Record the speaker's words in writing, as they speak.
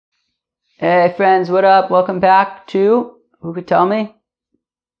Hey friends, what up? Welcome back to, who could tell me?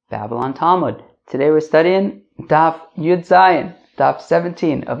 Babylon Talmud. Today we're studying Daf Yud Zayin, Daf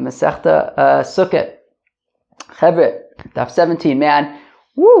 17 of Masechta Sukkah. Chevre, Daf 17, man.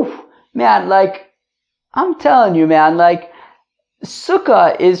 Woo! Man, like, I'm telling you, man, like,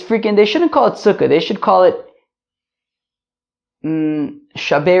 Sukkah is freaking, they shouldn't call it Sukkah, they should call it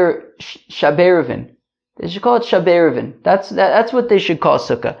Shaberevin. They should call it Shaberevin. That's what they should call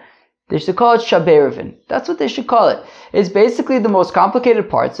Sukkah. They should call it Shaberevin. That's what they should call it. It's basically the most complicated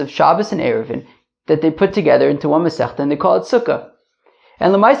parts of Shabbos and Erevin that they put together into one Masechta, and they call it Sukkah.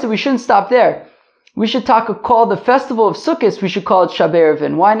 And Lamaisa, we shouldn't stop there. We should call the festival of Sukkot, we should call it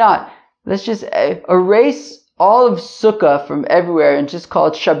Shaberevin. Why not? Let's just erase all of Sukkah from everywhere and just call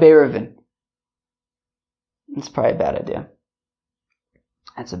it Shaberevin. It's probably a bad idea.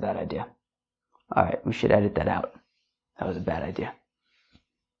 That's a bad idea. Alright, we should edit that out. That was a bad idea.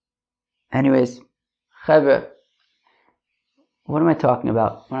 Anyways, Chevre, what am I talking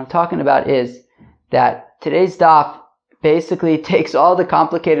about? What I'm talking about is that today's daf basically takes all the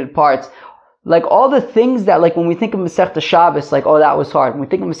complicated parts, like all the things that, like when we think of Masechta Shabbos, like, oh, that was hard. When we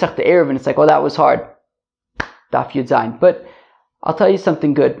think of Masechta Erevin, it's like, oh, that was hard. Daf Yud Zayin. But I'll tell you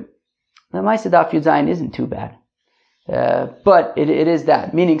something good. The Maisa Daf Yud Zayin isn't too bad. But it is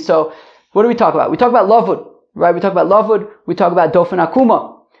that. Meaning, so, what do we talk about? We talk about Lavud, right? We talk about Lavud, we talk about dofen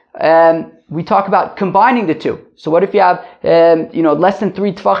akumah. We talk about combining the two. So what if you have, less than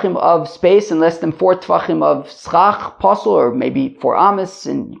 3 tvachim of space and less than 4 tvachim of schach, puzzle, or maybe 4 amas,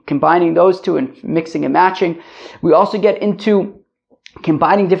 and combining those two and mixing and matching. We also get into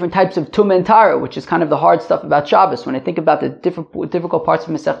combining different types of tumah and tara, which is kind of the hard stuff about Shabbos. When I think about the difficult parts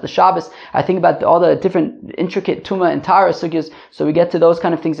of Masechta Shabbos, I think about all the different intricate tumah and tara sugyas, so we get to those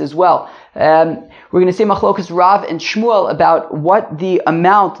kind of things as well. We're going to say Machlokas Rav and Shmuel about what the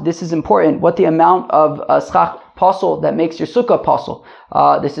amount, this is important, what the amount of schach posel that makes your sukkah posel.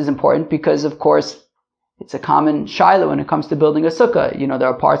 This is important because, of course, it's a common shaila when it comes to building a sukkah. There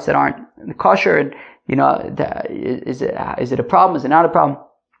are parts that aren't kosher, and is it a problem? Is it not a problem?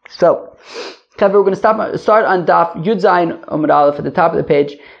 So, we're going to start on Daf Yud Zayin Amud Aleph at the top of the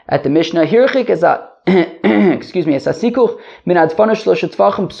page at the Mishnah. Hirchik is a excuse me, asikuch min adfanu shlosha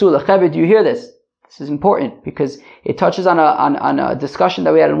tvachim psula. Chevre, do you hear this? This is important because it touches on a discussion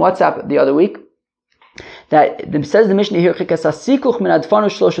that we had on WhatsApp the other week. That says the Mishnah Hirchik is asikuch min adfanu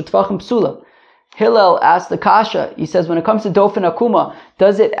shlosha tvachim psula. Hillel asked the kasha. He says, when it comes to dofen akumah,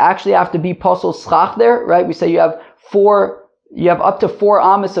 does it actually have to be posel schach there? Right? We say you have up to 4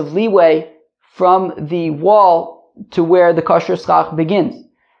 amas of leeway from the wall to where the kosher schach begins.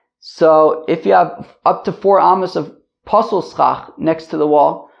 So if you have up to 4 amas of posel schach next to the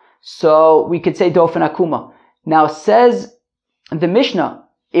wall, so we could say dofen akumah. Now says the Mishnah,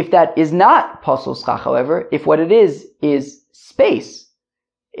 if that is not posel schach, however, if what it is space,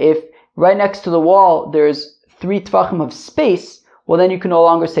 if right next to the wall there's 3 tvachim of space, well then you can no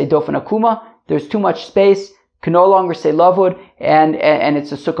longer say dofen akumah. There's too much space, can no longer say lavud, and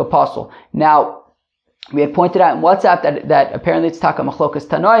it's a sukkah posel. Now, we had pointed out in WhatsApp that apparently it's taka machlokas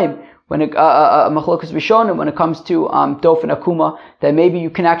tanoim, when machlokas rishonim, when it comes to dofen akumah, that maybe you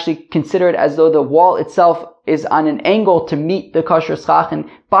can actually consider it as though the wall itself is on an angle to meet the kosher schach and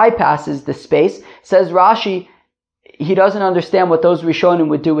bypasses the space. Says Rashi, he doesn't understand what those Rishonim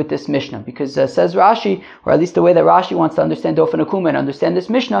would do with this Mishnah, because says Rashi, or at least the way that Rashi wants to understand dofen akumah and understand this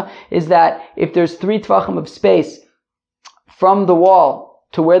Mishnah, is that if there's 3 tvachim of space from the wall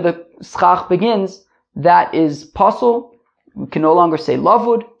to where the schach begins, that is posel. We can no longer say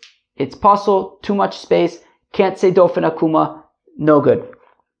lavud. It's posel, too much space, can't say dofen akumah, no good.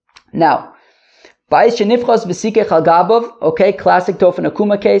 Now, okay, classic dofen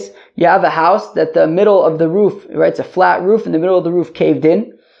akumah case. You have a house that the middle of the roof, right, it's a flat roof, and the middle of the roof caved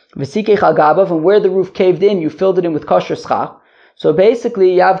in. And where the roof caved in, you filled it in with kosher schach. So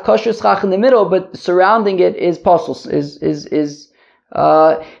basically, you have kosher schach in the middle, but surrounding it is posel,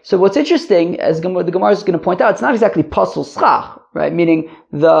 so what's interesting, as the Gemara is going to point out, it's not exactly posel schach, right? Meaning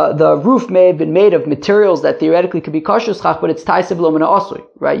the roof may have been made of materials that theoretically could be kosher schach, but it's taisev lo mina osui,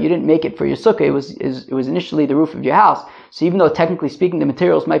 right? You didn't make it for your sukkah. It was initially the roof of your house. So even though technically speaking, the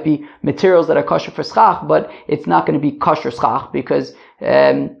materials might be materials that are kosher for schach, but it's not going to be kosher schach because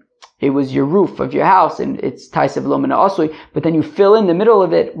it was your roof of your house and it's taisev lo mina osui. But then you fill in the middle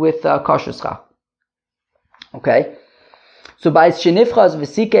of it with kosher schach. Okay. So by shenifchas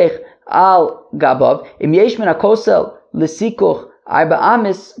v'sikech al gabav im yesh min hakosel l'sikuch arba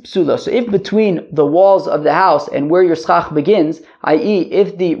amis psula. So if between the walls of the house and where your schach begins, i.e.,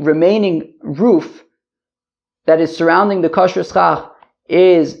 if the remaining roof that is surrounding the kosher schach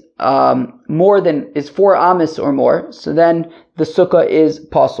is is 4 amas or more, so then the sukkah is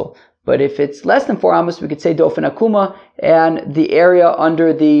pasul. But if it's less than 4 amas, we could say dofen akumah, and the area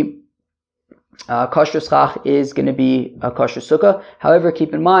under the kosher schach is going to be a kosher sukkah. However,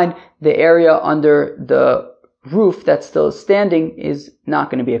 keep in mind, the area under the roof that's still standing is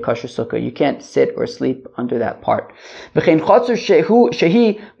not going to be a kosher sukkah. You can't sit or sleep under that part. V'chein chotzer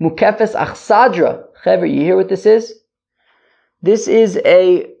shehi mukefes achsadra. Chevre, you hear what this is? This is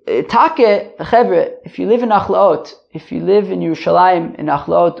a take, chevre, if you live in Achlaot, if you live in Yerushalayim, in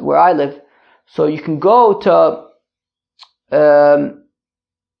Achlaot, where I live, so you can go to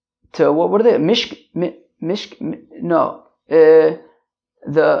what are they?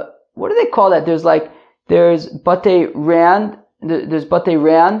 What do they call that? There's Batei Rand, there's Batei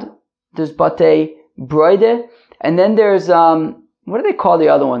Rand, there's Batei Broide, and then there's, what do they call the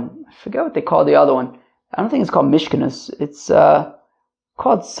other one? I forget what they call the other one. I don't think it's called Mishkanas. It's,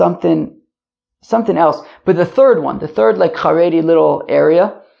 called something else. But the third like Haredi little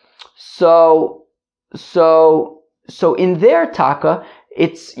area. So in their taka,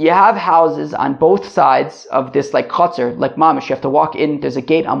 you have houses on both sides of this like chotzer, like mamish. You have to walk in. There's a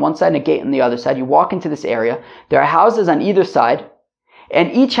gate on one side and a gate on the other side. You walk into this area. There are houses on either side,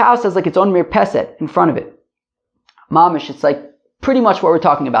 and each house has like its own mirpeset in front of it. Mamish, it's like pretty much what we're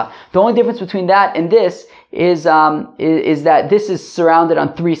talking about. The only difference between that and this is that this is surrounded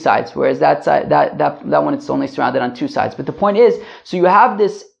on 3 sides, whereas that side, that one, it's only surrounded on 2 sides. But the point is, so you have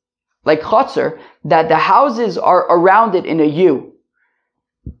this like chotzer that the houses are around it in a U.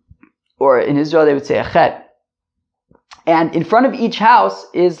 Or in Israel, they would say a chet. And in front of each house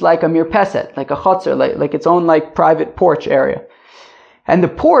is like a mirpeset, like a chotzer, like its own like private porch area. And the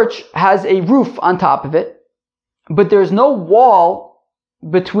porch has a roof on top of it, but there's no wall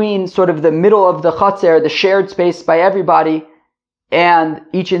between sort of the middle of the chotzer, the shared space by everybody, and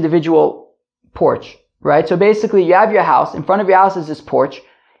each individual porch, right? So basically you have your house, in front of your house is this porch.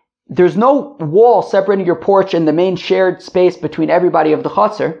 There's no wall separating your porch and the main shared space between everybody of the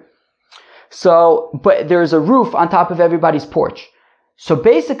chotzer. So, but there's a roof on top of everybody's porch. So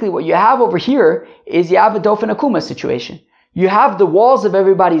basically what you have over here is you have a dofen akumah situation. You have the walls of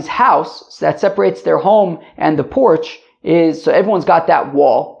everybody's house, so that separates their home and the porch, so everyone's got that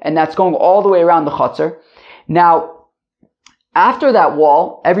wall, and that's going all the way around the chotzer. Now, after that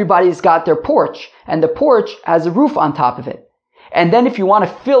wall, everybody's got their porch, and the porch has a roof on top of it. And then if you want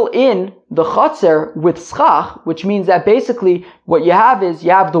to fill in the chotzer with schach, which means that basically what you have is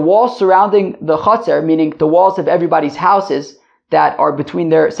you have the walls surrounding the chotzer, meaning the walls of everybody's houses that are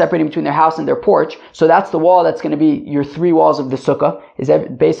separating between their house and their porch. So that's the wall that's going to be your 3 walls of the sukkah, is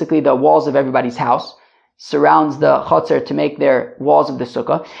basically the walls of everybody's house, surrounds the chotzer to make their walls of the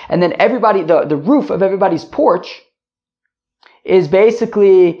sukkah. And then the roof of everybody's porch is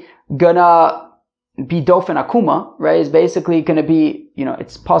basically gonna be dofen akumah, right? Is basically going to be,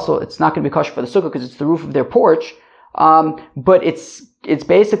 it's possible, it's not going to be kosher for the sukkah because it's the roof of their porch, but it's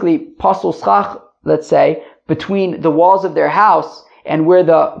basically pasul schach, let's say, between the walls of their house and where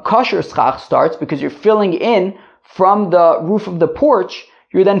the kosher schach starts, because you're filling in from the roof of the porch,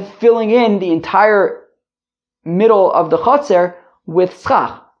 you're then filling in the entire middle of the chotzer with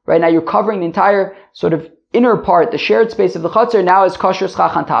schach, right? Now you're covering the entire sort of inner part, the shared space of the chotzer now is kosher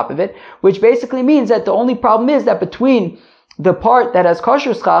schach on top of it, which basically means that the only problem is that between the part that has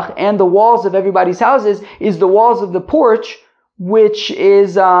kosher schach and the walls of everybody's houses is the walls of the porch, which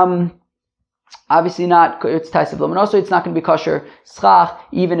is obviously not, it's taisiv luminoso, it's not going to be kosher schach,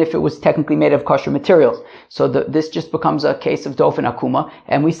 even if it was technically made of kosher materials. So this just becomes a case of dofen akumah,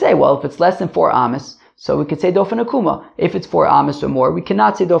 and we say, well, if it's less than 4 amas, so we could say dofen akumah. If it's 4 amas or more, we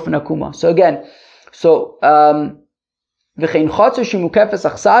cannot say dofen akumah. So again, so you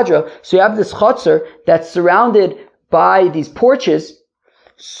have this chotzer that's surrounded by these porches.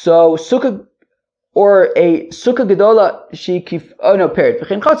 So sukkah, or a sukkah gedola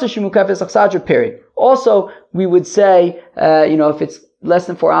period. Also, we would say, if it's less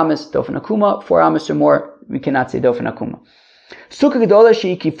than 4 amas, dofen akumah. 4 amas or more, we cannot say dofen akumah. Sukkah gedola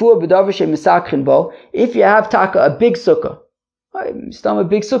she'ikifu b'davar she'misakrin bo. If you have taka, a big sukkah. A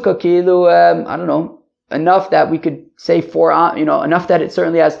big sukkah, I don't know, enough that we could say 4, enough that it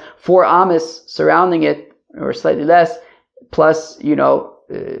certainly has 4 amas surrounding it, or slightly less, plus,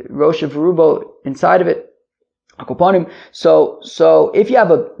 Rosh of Verubo inside of it. So if you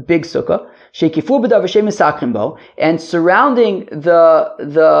have a big sukkah, and surrounding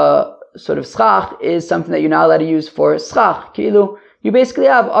the sort of schach is something that you're not allowed to use for schach. You basically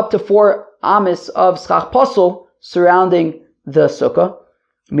have up to 4 amas of schach pasul surrounding the sukkah,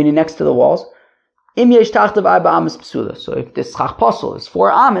 meaning next to the walls. Im yesh tachtav arba amas psula. So if the schach posel is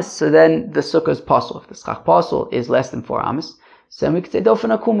 4 amas, so then the sukkah is posel. If the schach posel is less than 4 amas, so then we could say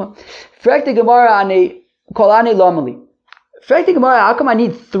dofen akumah. Frekti gemara ane kolane lomali. Frekti gemara, how come I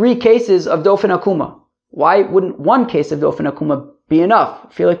need 3 cases of dofen akumah? Why wouldn't 1 case of dofen akumah be enough?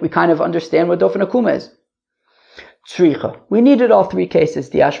 I feel like we kind of understand what dofen akumah is. Tzricha. We needed all 3 cases.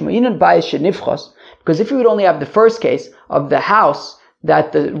 The ashma'inan bayis shenifchos. Because if we would only have the first case of the house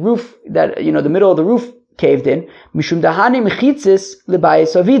that the roof, that, the middle of the roof caved in, mishum dahane mechitzis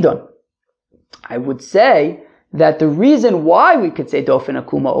lebayis avidon. I would say that the reason why we could say dofen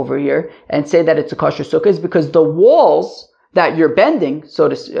akuma over here and say that it's a kosher sukkah is because the walls that you're bending, so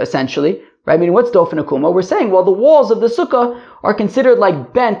to essentially, right? I mean, what's dofen akuma? We're saying, well, the walls of the sukkah are considered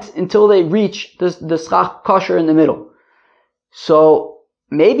like bent until they reach the schach kosher in the middle. So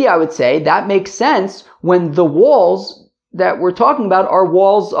maybe I would say that makes sense when the walls that we're talking about are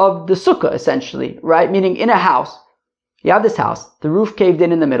walls of the sukkah, essentially, right? Meaning in a house, you have this house, the roof caved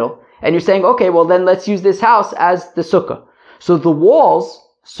in the middle, and you're saying, okay, well then let's use this house as the sukkah. So the walls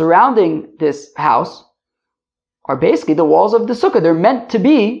surrounding this house are basically the walls of the sukkah. They're meant to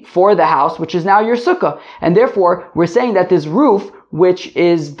be for the house, which is now your sukkah. And therefore, we're saying that this roof, which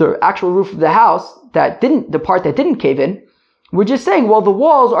is the actual roof of the house, the part that didn't cave in, we're just saying, well, the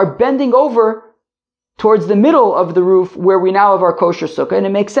walls are bending over towards the middle of the roof where we now have our kosher sukkah, and it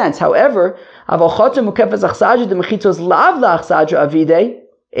makes sense. However, but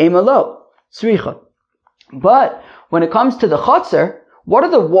when it comes to the chotzer, what are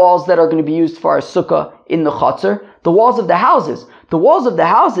the walls that are going to be used for our sukkah in the chotzer? The walls of the houses. The walls of the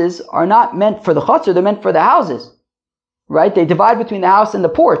houses are not meant for the chotzer, they're meant for the houses. Right? They divide between the house and the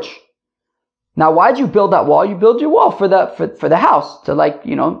porch. Now, why'd you build that wall? You build your wall for the house, to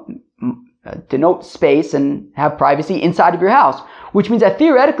denote space and have privacy inside of your house. Which means that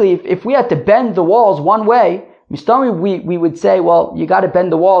theoretically, if we had to bend the walls one way, we would say, well, you got to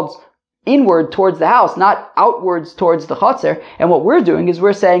bend the walls inward towards the house, not outwards towards the chotzer. And what we're doing is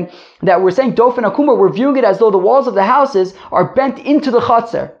we're saying dofen akuma, we're viewing it as though the walls of the houses are bent into the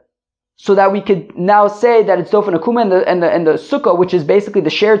chotzer, so that we could now say that it's dofen akuma, and the sukkah, which is basically the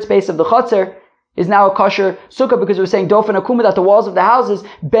shared space of the chotzer, is now a kosher sukkah, because we're saying dofen akuma, that the walls of the houses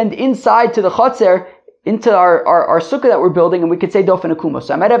bend inside to the chotzer, into our sukkah that we're building, and we could say dofen akuma.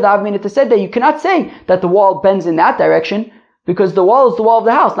 So I might have the avmina to say that you cannot say that the wall bends in that direction, because the wall is the wall of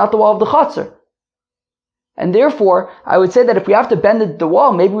the house, not the wall of the chotzer. And therefore, I would say that if we have to bend the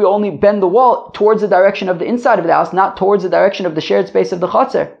wall, maybe we only bend the wall towards the direction of the inside of the house, not towards the direction of the shared space of the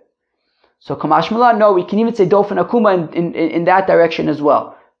chotzer. So kamash mala, no, we can even say dofen akuma in that direction as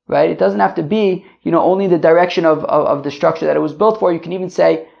well. Right? It doesn't have to be, only the direction of the structure that it was built for. You can even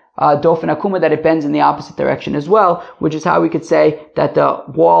say dofen akuma, that it bends in the opposite direction as well, which is how we could say that the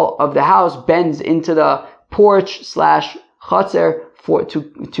wall of the house bends into the porch / chotzer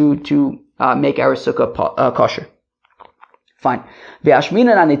to make our sukkah kosher. Fine.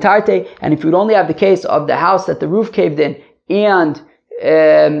 And if you'd only have the case of the house that the roof caved in and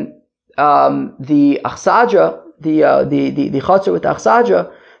the achsadra, the chotzer with the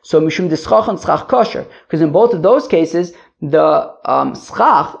achsadra, so mishum deschach and schach kosher, because in both of those cases, the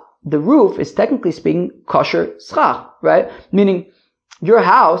schach, the roof, is technically speaking kosher schach, right? Meaning your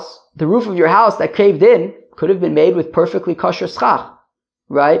house, the roof of your house that caved in, could have been made with perfectly kosher schach,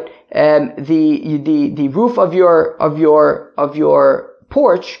 right? The roof of your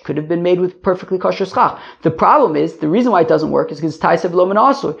porch could have been made with perfectly kosher schach. The problem is, the reason why it doesn't work is because it's taisev lo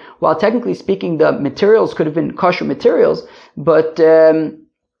menasu. While technically speaking, the materials could have been kosher materials, but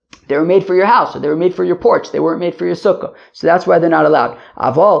they were made for your house, or they were made for your porch. They weren't made for your sukkah. So that's why they're not allowed.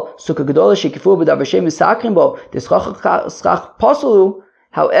 Aval, sukkah gedolah shekifu b'davar shem misakrim bo, schach poselu.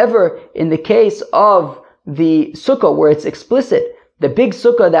 However, in the case of the sukkah where it's explicit, the big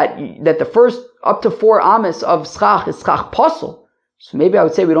sukkah that the first up to 4 amas of schach is schach posel. So maybe I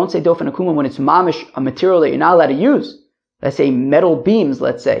would say we don't say dofen akuma when it's mamish, a material that you're not allowed to use. Let's say metal beams,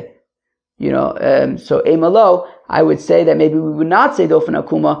 let's say. So emalo, I would say that maybe we would not say dofen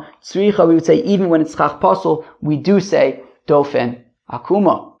akuma. Tzricha, we would say even when it's schach posel, we do say dofen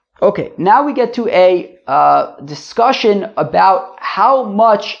akuma. Okay, now we get to a discussion about how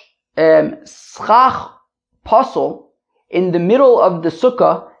much schach posel in the middle of the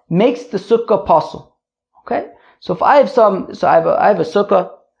sukkah makes the sukkah posel. Okay, so if I have I have a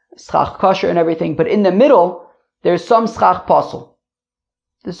sukkah, schach kosher and everything, but in the middle there's some schach posel.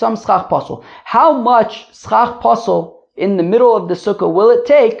 There's some schach posel. How much schach posel in the middle of the sukkah will it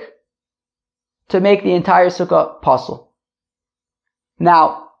take to make the entire sukkah posel?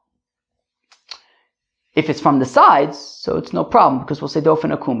 Now, If it's from the sides, so it's no problem because we'll say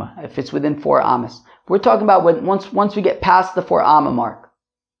dofen akumah if it's within 4 amas. We're talking about once we get past the 4 amma mark.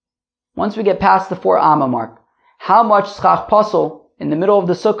 Once we get past the 4 amma mark, how much schach pasol in the middle of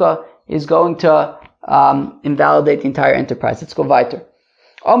the sukkah is going to invalidate the entire enterprise. Let's go weiter.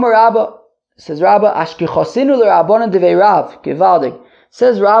 Omer Rabba, says Rabba, Ashkichosinu l'Rabbana devei Rav, gevaldig.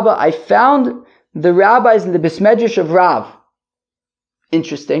 Says Rabba, I found the rabbis in the Bismedrash of Rav.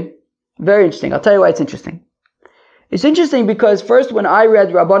 Interesting. Very interesting. I'll tell you why it's interesting. It's interesting because first when I read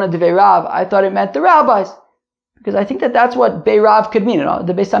Rabbana devei Rav, I thought it meant the rabbis. Because I think that that's what Bei Rav could mean,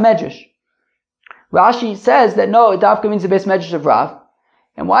 the Beis HaMedrash. Rashi says that no, it dafka means the Beis Medrash of Rav.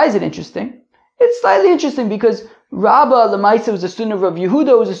 And why is it interesting? It's slightly interesting because Rabba Lamaisa was a student of Rav Yehuda,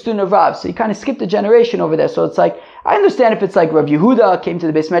 who was a student of Rav. So he kind of skipped a generation over there. So it's like, I understand if it's like Rav Yehuda came to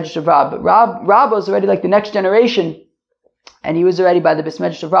the Beis Medrash of Rav, but Rabba was already like the next generation. And he was already by the Beis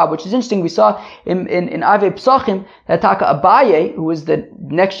Medrash of Rav, which is interesting. We saw in Avei Psachim that Taka Abaye, who was the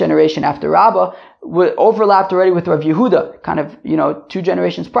next generation after Rabba, overlapped already with Rav Yehuda, kind of, 2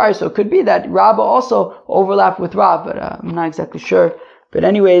 generations prior. So it could be that Rabba also overlapped with Rav, but I'm not exactly sure. But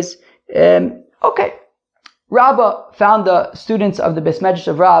anyways, okay. Rabba found the students of the Beis Medrash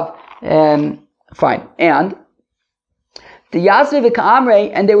of Rav, fine. And the Yazve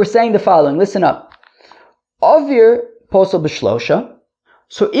v'Ka'amrei, and they were saying the following. Listen up. Ovir posel b'shlosha.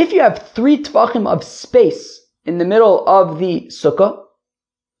 So if you have 3 tvachim of space in the middle of the sukkah,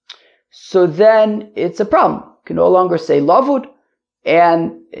 so then it's a problem. You can no longer say lavud,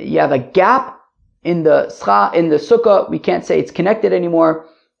 and you have a gap in the sukkah. We can't say it's connected anymore,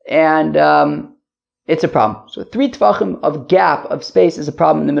 and it's a problem. So 3 tvachim of gap of space is a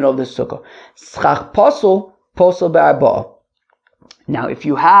problem in the middle of the sukkah. Schach posel be'arba'a. Now, if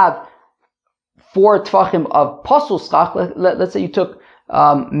you have 4 tvachim of posel schach, let's say you took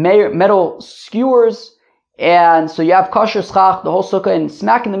metal skewers, and so you have kosher schach, the whole sukkah, and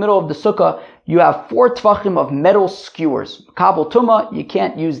smack in the middle of the sukkah, you have 4 tvachim of metal skewers. Kabel tuma, you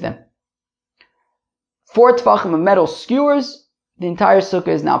can't use them. 4 tvachim of metal skewers, the entire sukkah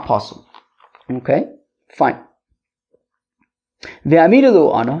is now posel. Okay, fine.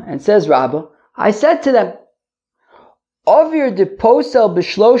 Ve'amidalu ana, and says Rabba, I said to them, Ovir de posel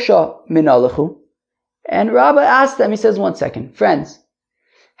b'shlosha minalechu. And Rabba asked them, he says, 1 second, friends,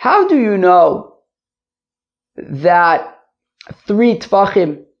 how do you know that 3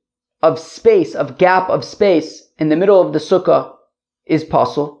 tvachim of space, of gap of space in the middle of the sukkah is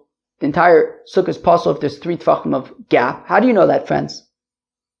posel? The entire sukkah is posel if there's 3 tvachim of gap. How do you know that, friends?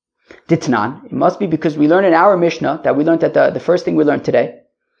 Ditnan. It must be because we learned in our Mishnah, that we learned that the first thing we learned today.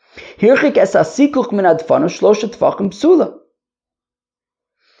 If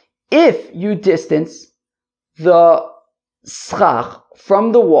you distance the schach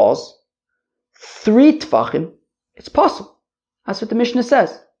from the walls 3 tvachim, it's posel. That's what the Mishnah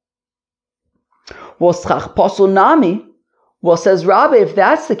says. Well, schach posel nami. Well, says Rabbi, if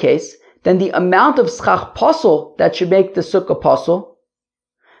that's the case, then the amount of schach posel that should make the sukkah posel,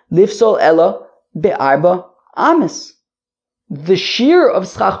 lifsol ella be'arba amis. The shear of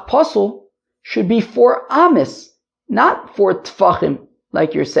schach posel should be 4 amis, not 4 tvachim,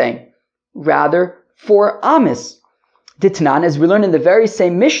 like you're saying. Rather, 4 amis. Ditnan, as we learn in the very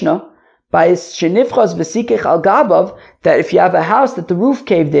same Mishnah, by shenifchas v'sikech al gabav, that if you have a house that the roof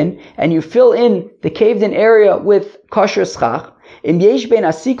caved in, and you fill in the caved in area with kosher schach, im yesh ben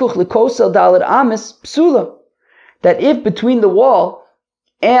asikuch lekosel dalet amis psula. That if between the wall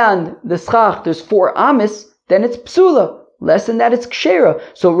and the schach there's 4 amis, then it's psula. Less than that, it's kshera.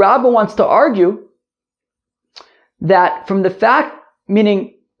 So Rabba wants to argue that from the fact,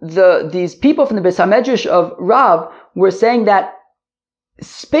 meaning these people from the Beis HaMedrash of Rav were saying that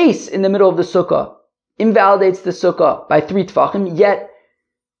space in the middle of the sukkah invalidates the sukkah by 3 tvachim, yet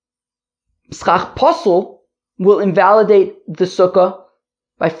schach posel will invalidate the sukkah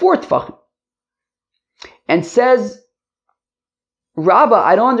by 4 tvachim. And says Rabba,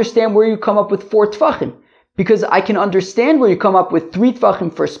 I don't understand where you come up with 4 tvachim, because I can understand where you come up with 3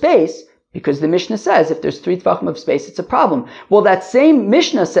 tvachim for space, because the Mishnah says if there's 3 tvachim of space, it's a problem. Well, that same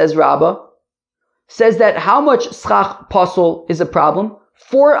Mishnah, says Rabba, says that how much schach posel is a problem?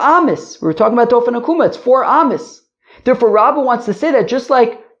 4 amis. We were talking about dofen akumah, it's 4 amis. Therefore, Rabba wants to say that just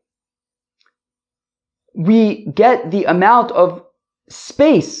like we get the amount of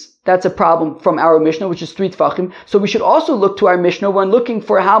space that's a problem from our Mishnah, which is 3 tvachim, so we should also look to our Mishnah when looking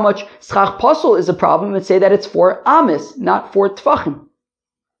for how much schach posel is a problem and say that it's 4 amis, not 4 tvachim.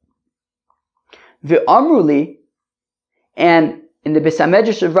 Ve'amruli, and in the Beis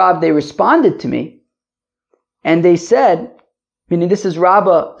HaMedrash of Rav, they responded to me, and they said, meaning this is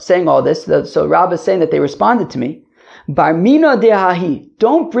Rabbah saying all this. So Rabbah is saying that they responded to me. Barmina dehahi,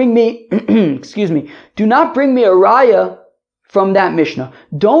 don't bring me, do not bring me a raya from that Mishnah.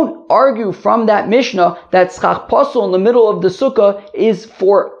 Don't argue from that Mishnah that schach posel in the middle of the sukkah is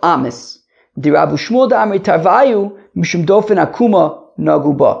for amis. Di Rabbi Shmuel da'amri tarvayu mishum dofen akumah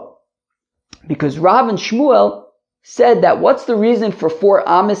naguba. Because Rav and Shmuel said that what's the reason for 4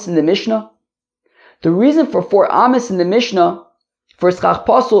 amis in the Mishnah? The reason for 4 amis in the Mishnah for schach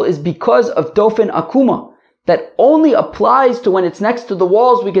posel is because of dofen akumah. That only applies to when it's next to the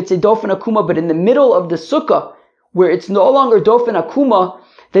walls, we could say dofen akumah, but in the middle of the sukkah, where it's no longer dofen akumah,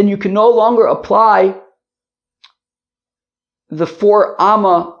 then you can no longer apply the 4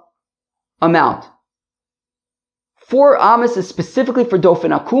 amma amount. 4 amas is specifically for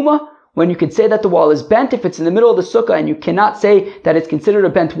dofen akumah, when you can say that the wall is bent. If it's in the middle of the sukkah and you cannot say that it's considered a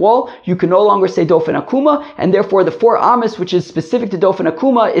bent wall, you can no longer say dofen akumah, and therefore the 4 amas, which is specific to dofen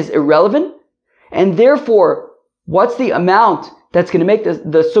akumah, is irrelevant. And therefore, what's the amount that's going to make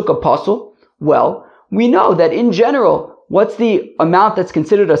the sukkah posel? Well, we know that in general, what's the amount that's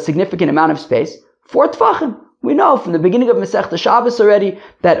considered a significant amount of space? 4 tfachim. We know from the beginning of Masechta Shabbos already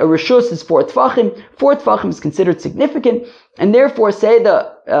that a rishus is 4 tfachim. 4 tfachim is considered significant, and therefore say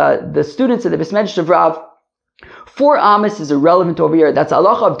the students of the Beis Medrash of Rav, 4 amas is irrelevant over here. That's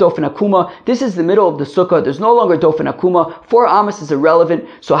halacha of dofen akumah. This is the middle of the sukkah. There's no longer dofen akumah. 4 amas is irrelevant.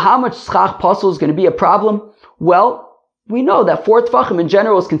 So how much schach posel is going to be a problem? Well, we know that 4 tfachim in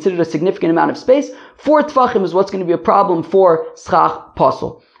general is considered a significant amount of space. 4 tfachim is what's going to be a problem for schach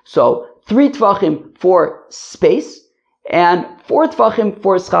posel. So 3 tfachim for space and 4 tfachim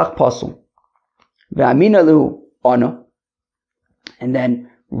for schach posel. Ve'amina lehu ono. And then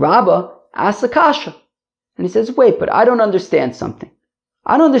Rabbah asks a kasha. And he says, wait, but I don't understand something.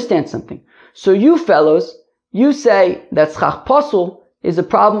 So you fellows, you say that schach posel is a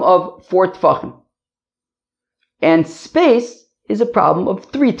problem of 4 tfachim. And space is a problem of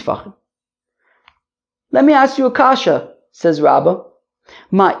 3 tfachim. Let me ask you a kasha, says Rabbah.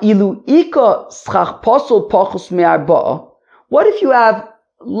 Ma ilu ika schach posel pachus me'arba'a. What if you have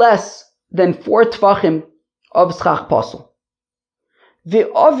less than 4 tfachim of schach posel?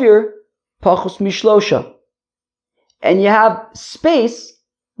 Ve'avir pachus mishlosha. And you have space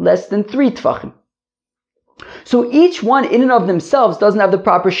less than 3 tfachim. So each one in and of themselves doesn't have the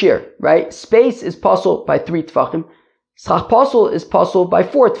proper shear, right? Space is posel by 3 tfachim. Schach posel is posel by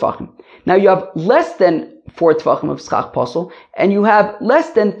 4 tfachim. Now you have less than 4 tfachim of schach posel, and you have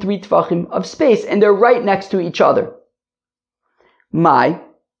less than 3 tfachim of space, and they're right next to each other. My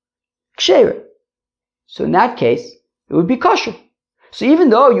ksheira. So in that case, it would be kosher. So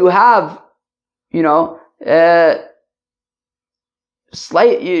even though you have,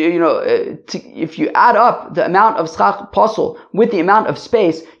 if you add up the amount of schach posel with the amount of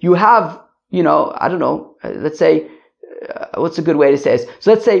space, you have, let's say, what's a good way to say this?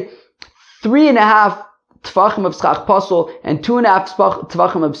 So let's say 3.5 tfachim of schach posel and 2.5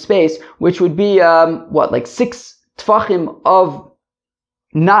 tfachim of space, which would be, 6 tfachim of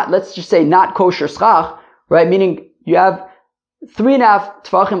let's just say not kosher schach, right? Meaning you have 3.5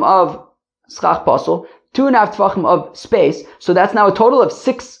 tfachim of schach posel, 2.5 tfachim of space. So that's now a total of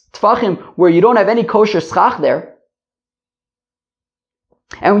 6 tfachim where you don't have any kosher schach there.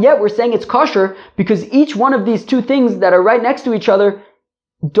 And yet we're saying it's kosher because each one of these 2 things that are right next to each other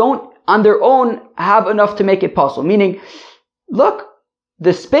don't on their own have enough to make it possible. Meaning, look,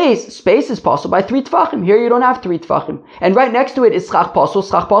 the space is possible by 3 tfachim. Here you don't have 3 tfachim. And right next to it is schach posel.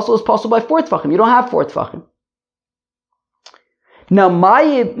 Schach posel is possible by 4 tfachim. You don't have 4 tfachim. Now,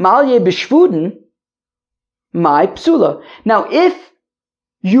 malye b'shvuden, my psula. Now, if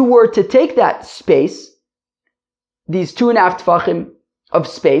you were to take that space, these 2.5 tfachim of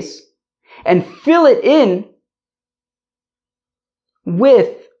space, and fill it in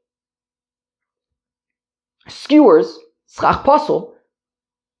with skewers, schach posel,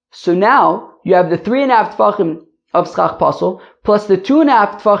 so now you have the 3.5 tfachim of schach posel plus the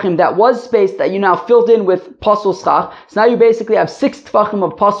 2.5 tfachim that was space that you now filled in with posel schach. So now you basically have 6 tfachim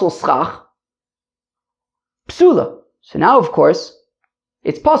of posel schach. Psula. So now, of course,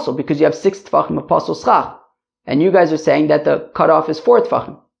 it's posel because you have 6 tfachim of posel schach. And you guys are saying that the cutoff is 4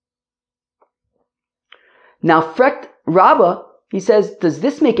 tfachim. Now, Frekt Rabbah, he says, does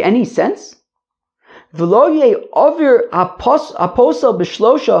this make any sense?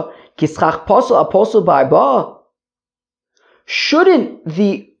 Shouldn't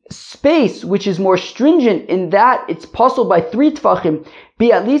the space, which is more stringent in that it's posel by 3 tfachim,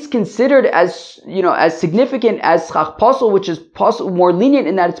 be at least considered as significant as schach posel, which is posel more lenient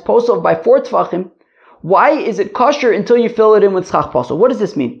in that it's posel by 4 tfachim? why is it kosher until you fill it in with schach pasel? What does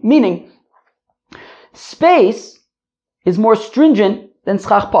this mean? Meaning, space is more stringent than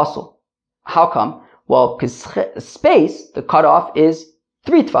schach pasel. How come? Well, because space, the cutoff is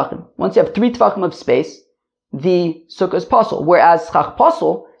 3 tvachim. Once you have 3 tvachim of space, the sukkah is pasel. Whereas schach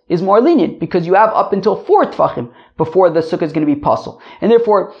pasel is more lenient because you have up until 4 tvachim before the sukkah is going to be pasel. And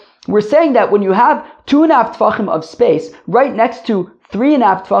therefore, we're saying that when you have 2.5 tvachim of space right next to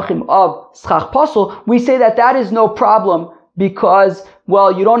 3.5 tvachim of schach pasel, we say that that is no problem because,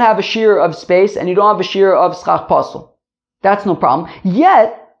 well, you don't have a shear of space and you don't have a shear of schach pasel. That's no problem.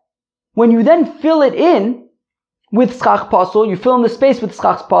 Yet, when you then fill it in with schach pasel, you fill in the space with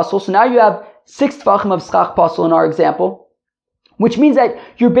schach pasel, so now you have 6 tvachim of schach pasel in our example, which means that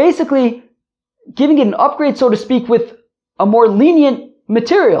you're basically giving it an upgrade, so to speak, with a more lenient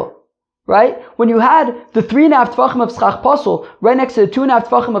material, right? When you had the 3.5 tvachim of schach pasel right next to the 2.5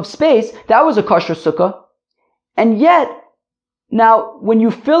 tvachim of space, that was a kosher sukkah. And yet, now, when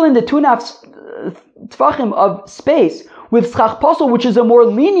you fill in the 2.5 tvachim of space with schach pasel, which is a more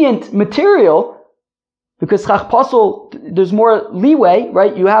lenient material, because schach pasel, there's more leeway,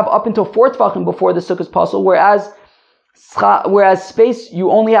 right? You have up until 4 tvachim before the sukkah is pasel, whereas space, you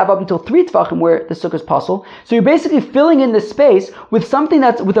only have up until 3 tvachim where the sukkah is pasel. So you're basically filling in the space with something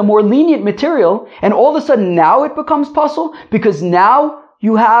that's with a more lenient material, and all of a sudden now it becomes pasel, because now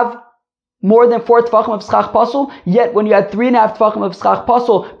you have more than 4 tvachim of schach pasel, yet when you had 3.5 tvachim of schach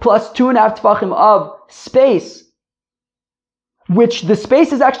pasel plus 2.5 tvachim of space, which the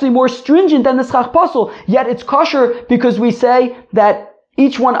space is actually more stringent than the schach pasel, yet it's kosher because we say that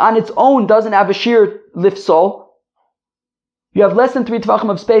each one on its own doesn't have a shear lift sol. You have less than 3 tvachim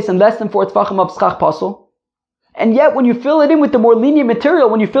of space and less than 4 tvachim of schach pasel. And yet when you fill it in with the more lenient material,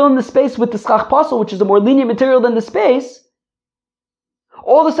 when you fill in the space with the schach pasel, which is a more lenient material than the space,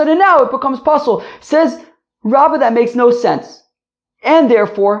 all of a sudden now it becomes pasel. Says Rabbah, that makes no sense. And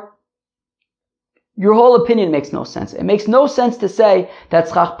therefore, your whole opinion makes no sense. It makes no sense to say that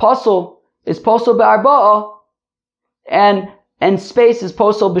schach pasel is pasel be'arba'a and space is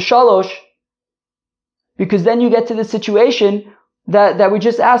pasel b'shalosh, because then you get to the situation that we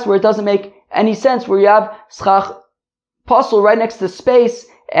just asked where it doesn't make any sense, where you have schach pasel right next to space,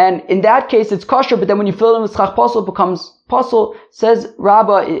 and in that case it's kosher, but then when you fill it in with schach pasel it becomes pasel. Says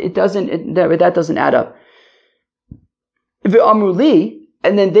Rabbah, that doesn't add up. V'amru li,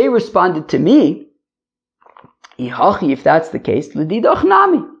 and then they responded to me, if that's the case,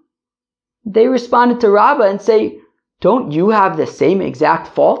 they responded to Rabbah and say, don't you have the same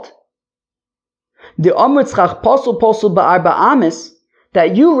exact fault? The Amr schach pasel ba'arba amis,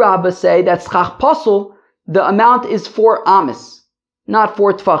 that you, Rabbah, say that schach pasel, the amount is 4 amis, not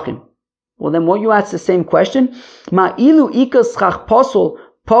 4 tvachim. Well, then won't you ask the same question? Ma ilu ika schach pasel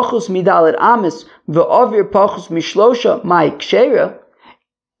pachus midalet amis ve'ovir pachus mishlosha ma ikshera.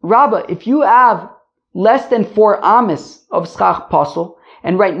 Rabbah, if you have less than 4 amis of schach pasel,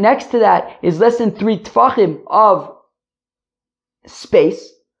 and right next to that is less than 3 tfachim of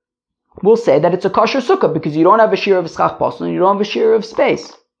space, we'll say that it's a kosher sukkah because you don't have a shear of schach pasel and you don't have a shear of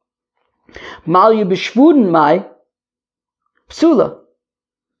space. Mal yibishvuden mai psula.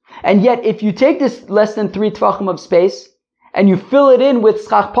 And yet, if you take this less than 3 tfachim of space and you fill it in with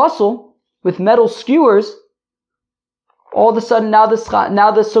schach pasel, with metal skewers, all of a sudden now the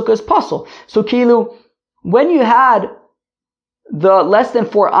sukkah is pasel. So kilu, when you had the less than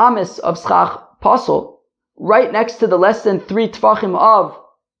 4 amis of schach pasel right next to the less than 3 tfachim of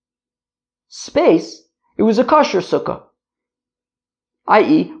space, it was a kosher sukkah.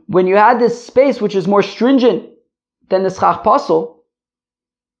 I.e., when you had this space which is more stringent than the schach pasel,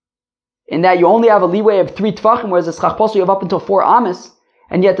 in that you only have a leeway of 3 tfachim, whereas the schach pasel you have up until 4 amis,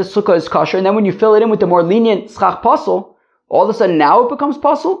 and yet the sukkah is kosher. And then when you fill it in with the more lenient schach pasel, all of a sudden now it becomes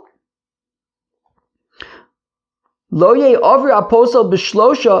pasel. Lo ye over aposel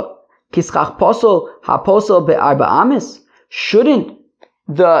b'shlosha ki schach pasel haposel be'arba amis. Shouldn't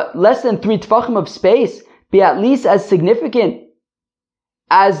the less than 3 tfachim of space be at least as significant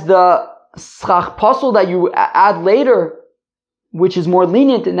as the schach pasel that you add later, which is more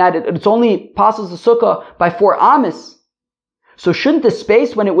lenient in that it's only passes the sukkah by 4 amis? So shouldn't the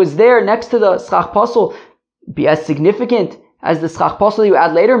space when it was there next to the schach pasel be as significant as the schach pasel you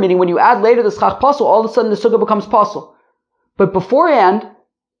add later? Meaning when you add later the schach pasel, all of a sudden the sukkah becomes pasel. But beforehand,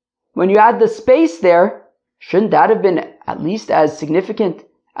 when you add the space there, shouldn't that have been at least as significant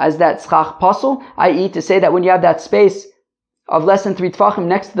as that schach pasel? I.e., to say that when you have that space of less than 3 tfachim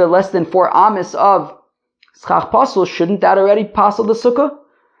next to the less than 4 amis of schach pasel, shouldn't that already pasel the sukkah?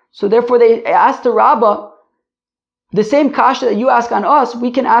 So therefore they asked the Rabbah, The same kasha that you ask on us,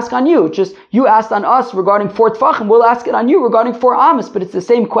 we can ask on you. Just you asked on us regarding 4 tfachim, we'll ask it on you regarding 4 amas, but it's the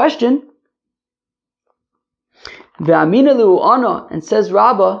same question. Ve'amina lu ana, and says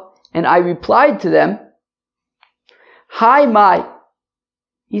Rabbah, and I replied to them, Hi mai.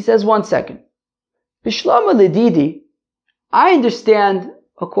 He says, 1 second. Bishlama lididi, I understand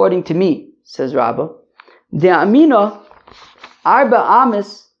according to me, says Rabbah. De'amina arba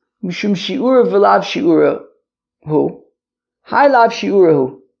amas mishum shi'ura v'lav shi'ura hu. Hi lav shi'ura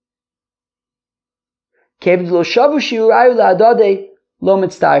hu. Kevid lo shavu shi'urayu la'adade lo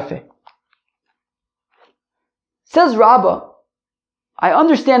mitztarfe. Says Rabbah, I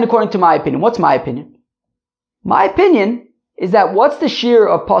understand according to my opinion. What's my opinion? My opinion is that what's the shear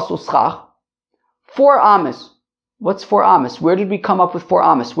of Pasul Schach? 4 amas. What's 4 amas? Where did we come up with 4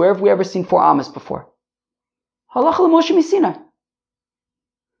 amas? Where have we ever seen 4 amas before? Halacha l'Moshe Misinai.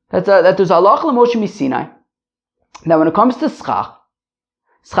 That there's halacha l'Moshe Misinai. Now when it comes to Schach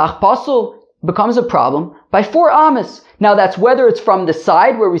Pasul becomes a problem by 4 amas. Now that's whether it's from the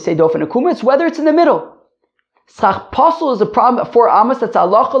side where we say dofen akumah, it's whether it's in the middle. Schach Pasul is a problem at 4 amas, that's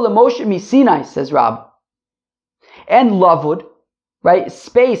halacha l'Moshe Misinai, says Rab. And Lavud, right?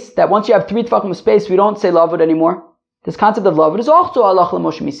 Space, that once you have 3 tefachim of space, we don't say Lavud anymore. This concept of Lavud is also halacha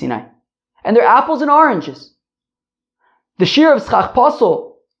l'Moshe Misinai. And they're apples and oranges. The shear of Schach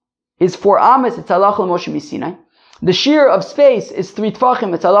Pasul is 4 amas, it's halacha l'Moshe Misinai. The shear of space is 3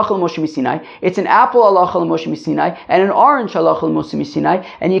 tefachim, it's halacha l'Moshe Misinai. It's an apple halacha l'Moshe Misinai, and an orange halacha l'Moshe Misinai.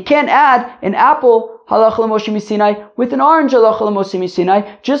 And you can't add an apple halacha l'Moshe Misinai with an orange halacha l'Moshe Misinai,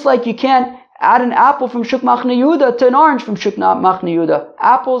 just like you can't add an apple from Shuk Machne Yehuda to an orange from Shuk Machne Yehuda.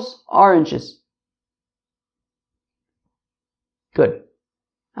 Apples, oranges. Good.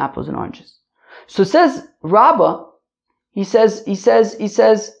 Apples and oranges. So says Rabbah, he says,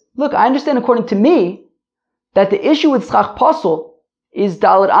 look, I understand according to me that the issue with Schach Pasul is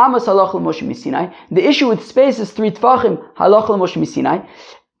Dalet Amas halacha l'Moshe Misinai. The issue with space is 3 tefachim halacha l'Moshe Misinai.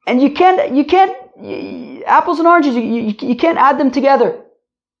 And you can't, apples and oranges, you can't add them together.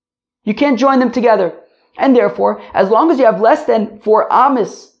 You can't join them together. And therefore, as long as you have less than 4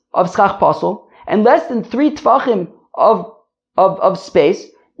 amas of Schach Pasul and less than 3 tefachim of space,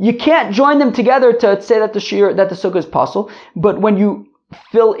 you can't join them together to say that the sukkah is pasul. But when you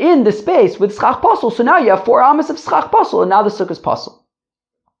fill in the space with Schach Pasul, so now you have 4 amas of Schach Pasul, and now the sukkah is pasul.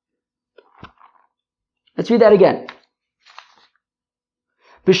 Let's read that again.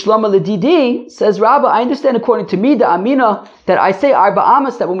 Bishlama l'didi, says Rabbah, I understand according to me, the amina, that I say arba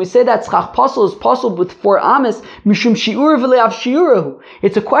amas, that when we say that Schach Pasul is pasul with 4 amas, mishum shi'ur v'le'av shi'urahu.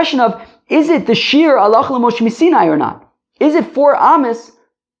 It's a question of, is it the shear halacha l'Moshe Misinai or not? Is it 4 amas,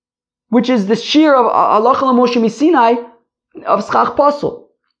 which is the shear of halacha l'Moshe Misinai of Schach Pasul?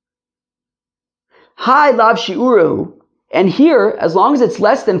 Hi lav shi'urahu. And here, as long as it's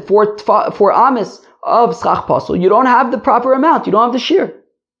less than 4 amas of Schach Pasul, you don't have the proper amount, you don't have the shear.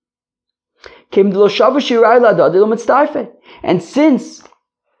 And since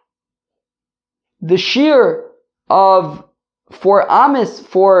the shear of 4 amas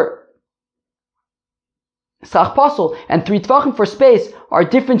for Schach Pasul and 3 tefachim for space are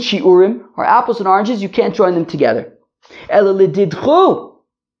different shi'urim, or apples and oranges, you can't join them together.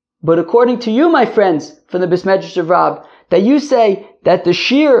 But according to you, my friends, from the Beis Medrash of Rab, that you say that the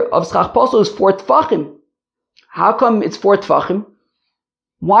shear of Schach Pasul is 4 tefachim. How come it's 4 tefachim?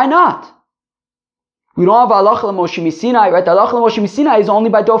 Why not? We don't have halacha l'Moshe Misinai, right? The halacha l'Moshe Misinai is only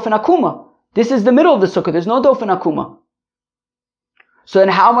by dofen akumah. This is the middle of the sukkah. There's no dofen akumah. So then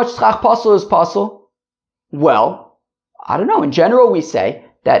how much Schach Pasul is pasul? Well, I don't know. In general, we say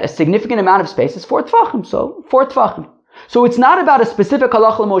that a significant amount of space is 4 tefachim. So 4 tefachim. So it's not about a specific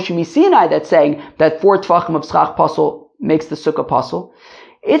halacha l'Moshe Misinai that's saying that 4 tefachim of Schach Pasul makes the sukkah pasul.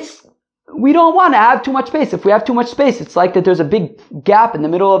 We don't want to have too much space. If we have too much space, it's like that there's a big gap in the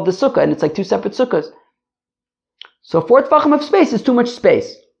middle of the sukkah and it's like 2 separate sukkahs. So 4 tefachim of space is too much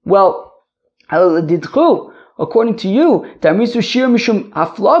space. Well, according to you,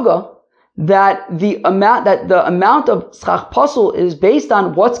 that the amount of Schach Pasul is based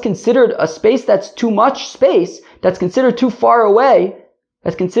on what's considered a space that's too much space, that's considered too far away,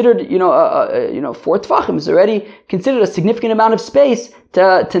 that's considered, 4 tefachim is already considered a significant amount of space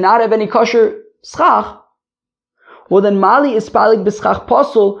to not have any kosher schach. Well then, mali is spalig b'schach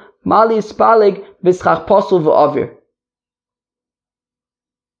pasul, mali is spalig b'schach pasul v'avir.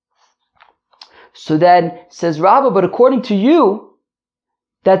 So then, says Rabbah, but according to you,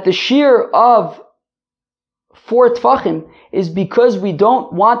 that the shear of 4 tefachim is because we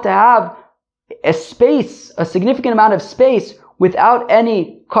don't want to have a space, a significant amount of space, without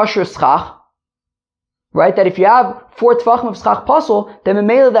any kosher schach. right? That if you have 4 tefachim of schach pasul, then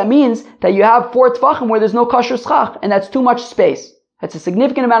memela that means that you have 4 tefachim where there's no kosher schach, and that's too much space. That's a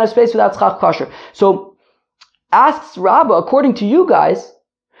significant amount of space without schach kosher. So asks Rabbah, according to you guys,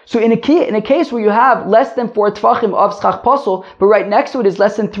 so in a case where you have less than 4 tefachim of schach pasul, but right next to it is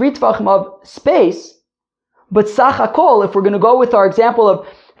less than 3 tefachim of space, but sach hakol, if we're going to go with our example of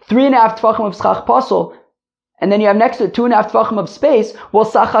 3.5 tefachim of schach pasul, and then you have next to it 2.5 tefachim of space, well,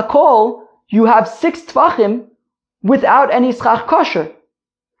 sach hakol, you have 6 tefachim without any schach kosher.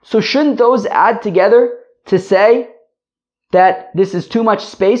 So shouldn't those add together to say that this is too much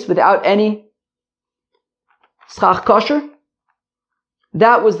space without any schach kosher?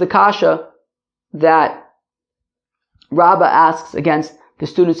 That was the kasha that Rabbah asks against the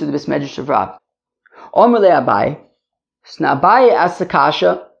students of the Beis Medrash of Rav. Omer le Abaye. So now Abaye asks the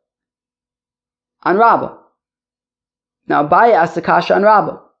kasha on Rabbah. Now Abaye asks the kasha on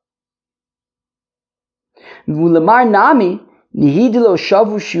Rabbah. V'ulamar nami nihidi lo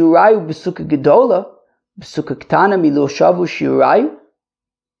shavu shiurayu b'sukkah gedola b'sukkah ketana milo shavu shiurayu.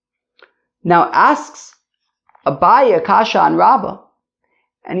 Now asks Abaye a kasha on Rabbah,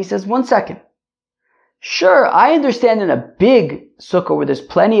 and he says, 1 second. Sure, I understand in a big sukkah where there's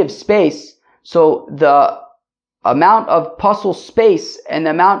plenty of space, so the amount of pasul space and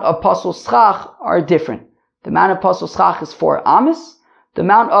the amount of pasul schach are different. The amount of pasul schach is 4 amas. The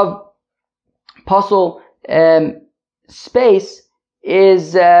amount of pasul space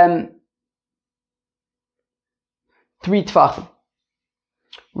is 3 tefachim.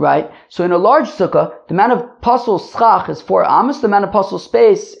 Right? So in a large sukkah, the amount of pasul schach is 4 amas, the amount of pasul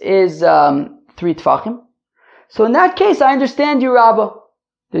space is 3 tefachim. So in that case, I understand you, Rabbah.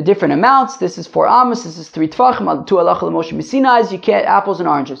 They're different amounts. This is 4 amas, this is 3 tefachim. 2 halacha l'Moshe Missinai, you can't apples and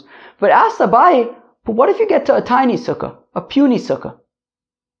oranges. But ask Abaye, but what if you get to a tiny sukkah, a puny sukkah?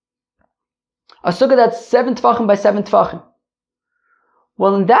 A sukkah that's 7 tefachim by 7 tefachim.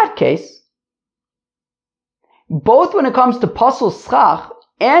 Well, in that case, both when it comes to pasul schach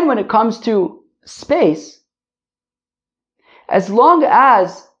and when it comes to space, as long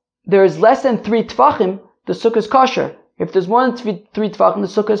as there is less than 3 tefachim, the sukkah is kosher. If there's more than 3 tefachim, the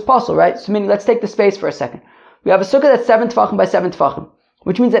sukkah is pasul, right? So meaning, let's take the space for a second. We have a sukkah that's 7 tefachim by 7 tefachim,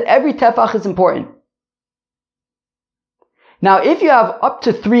 which means that every tefach is important. Now, if you have up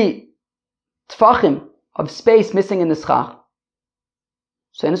to 3 tefachim of space missing in the schach,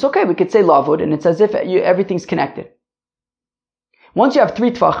 so then it's okay, we could say lavud, and it's as if everything's connected. Once you have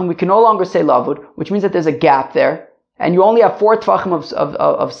 3 tefachim, we can no longer say lavud, which means that there's a gap there, and you only have 4 tefachim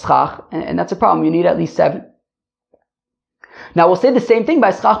of schach, and that's a problem. You need at least 7. Now we'll say the same thing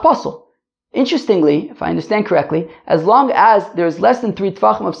by schach pasul. Interestingly, if I understand correctly, as long as there's less than 3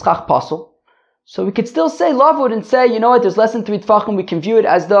 tefachim of schach pasul, so we could still say lavud and say, you know what, there's less than 3 tefachim, we can view it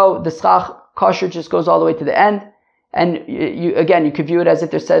as though the schach kosher just goes all the way to the end, and you could view it as if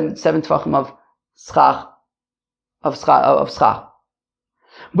there's 7 tefachim of schach.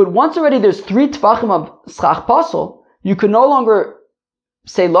 But once already there's 3 tefachim of schach pasul, you can no longer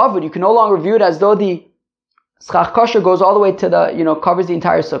say lavud, you can no longer view it as though the schach kosher goes all the way to the, covers the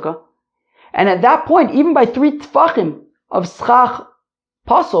entire sukkah. And at that point, even by 3 tefachim of schach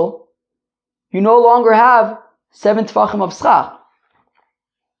pasul, you no longer have 7 tefachim of schach.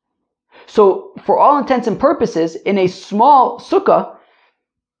 So, for all intents and purposes, in a small sukkah,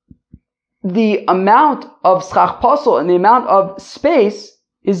 the amount of schach pasul and the amount of space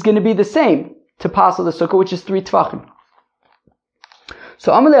is going to be the same to pasul the sukkah, which is 3 tefachim.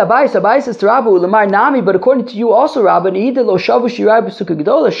 So Amalei Abaye says to Rabbah, Ulamar Nami, but according to you also, Rabbah, Neida lo shavu shirai b'sukkah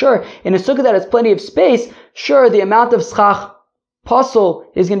gedola, sure, in a sukkah that has plenty of space, sure, the amount of schach pasul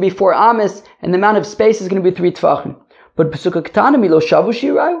is going to be 4 amas, and the amount of space is going to be 3 tefachim. But b'sukkah ketana lo shavu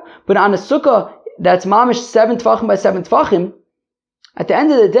shirai, but on a sukkah that's mamish 7 tefachim by 7 tefachim, at the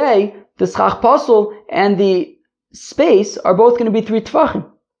end of the day, the schach pasul and the space are both going to be 3 tefachim,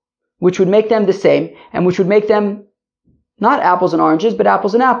 which would make them the same, and which would make them not apples and oranges, but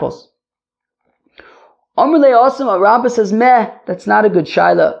apples and apples. Amrulei Asam, Rabbah says, meh, that's not a good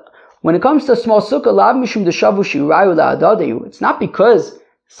shaila. When it comes to a small sukkah, lav mishum deshavu shirayu la'adadeyu. It's not because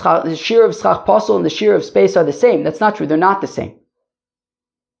the shear of schach pasul and the shear of space are the same. That's not true. They're not the same.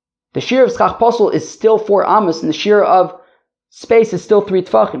 The shear of schach pasul is still 4 amas, and the shear of space is still 3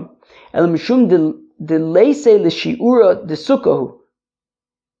 tefachim. El mishum de l'shiura de sukkahu.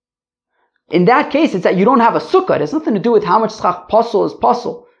 In that case, it's that you don't have a sukkah. It has nothing to do with how much schach pasul is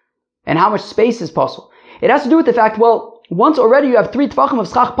pasul and how much space is pasul. It has to do with the fact, well, once already you have 3 tefachim of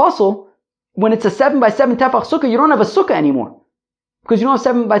schach pasul, when it's a 7 by 7 tefach sukkah, you don't have a sukkah anymore. Because you don't have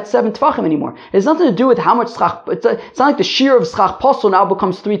 7 by 7 tefachim anymore. It has nothing to do with how much schach, it's not like the shear of schach pasul now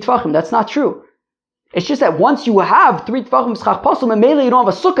becomes 3 tefachim. That's not true. It's just that once you have 3 tefachim schach pasul, maybe you don't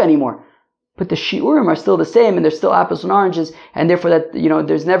have a sukkah anymore. But the shiurim are still the same, and they're still apples and oranges, and therefore that,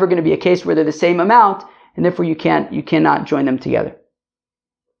 there's never going to be a case where they're the same amount, and therefore you cannot join them together.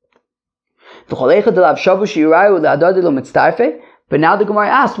 But now the Gemara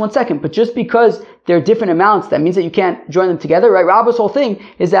asks, 1 second, but just because they're different amounts, that means that you can't join them together, right? Rabba's whole thing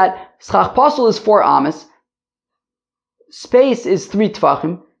is that schach pasul is 4 amas, space is 3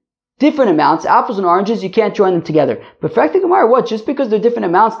 tefachim, different amounts, apples and oranges, you can't join them together. But fact the Gemara, what? Just because they're different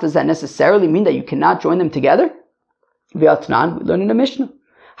amounts, does that necessarily mean that you cannot join them together? We learn in the Mishnah.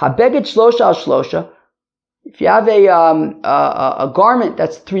 Habeged shlosha al shlosha. If you have a garment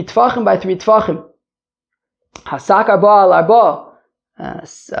that's 3 tefachim by 3 tefachim, hasak arba al arba,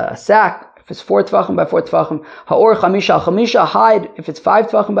 a sack, if it's 4 tefachim by 4 tefachim, haor chamisha al chamisha, hide, if it's 5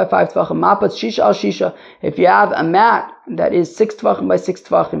 tefachim by 5 tefachim, mapat shisha al shisha, if you have a mat that is 6 tefachim by 6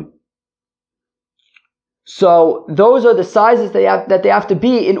 tefachim. So those are the sizes that they have to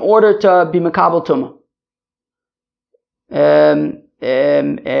be in order to be makabel tumah.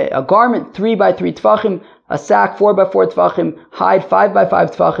 A garment 3 by 3 tefachim, a sack 4 by 4 tefachim, hide 5 by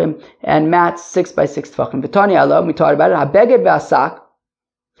 5 tefachim, and mats 6 by 6 tefachim. V'tani Allah, we taught about it. Habeged v'asak,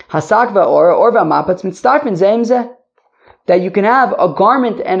 hasak v'or, or v'amapatz mitzdarfin zeim zeh. That you can have a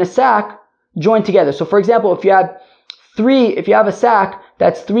garment and a sack joined together. So, for example, if you have a sack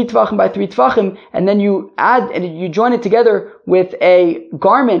that's 3 tefachim by 3 tefachim, and then you add and you join it together with a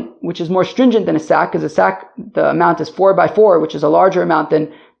garment which is more stringent than a sack, because a sack, the amount is 4 by 4, which is a larger amount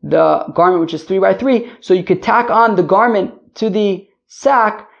than the garment which is 3 by 3. So you could tack on the garment to the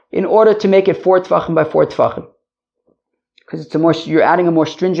sack in order to make it 4 tefachim by 4 tefachim, because you're adding a more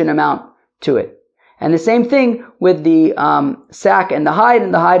stringent amount to it. And the same thing with the sack and the hide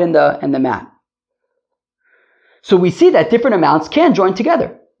and the mat. So we see that different amounts can join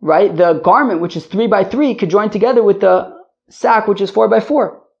together, right? The garment, which is 3 by 3, could join together with the sack, which is 4 by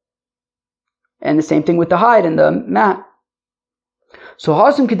 4. And the same thing with the hide and the mat. So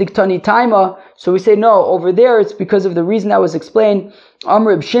Hasim Kediktani Taima, so we say no, over there it's because of the reason that was explained.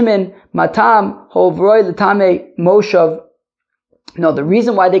 Amr Shimon, Matam, Hovroi Latame Moshav. No, the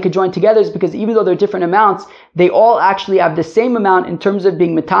reason why they could join together is because even though they're different amounts, they all actually have the same amount in terms of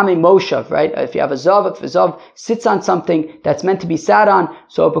being metame moshav, right? If you have a zav, if a zav sits on something that's meant to be sat on,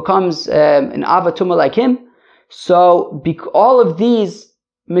 so it becomes an avatuma like him. So all of these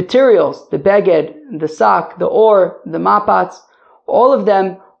materials, the beged, the sak, the or, the mapats, all of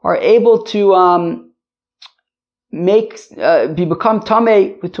them are able to become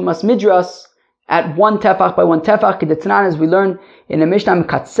tameh with tumas midras at 1 tefach by 1 tefach, kedetzanan, as we learn in the Mishnah,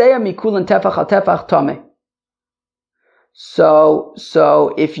 katseya mikulan tefach al tefach tameh. So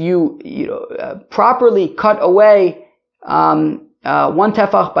if you properly cut away 1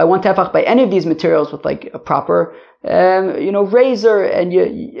 tefach by any of these materials with like a proper razor, and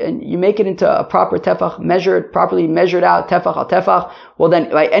you make it into a proper tefach, properly measured out tefach al tefach, well then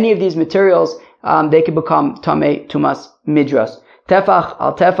by any of these materials they can become tameh tumas midras. Tefach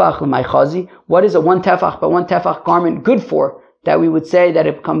al tefach l'may chazi. What is a 1 tefach by 1 tefach garment good for, that we would say that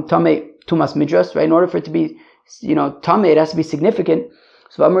it become tameh tumas midras, right? In order for it to be, tameh, it has to be significant.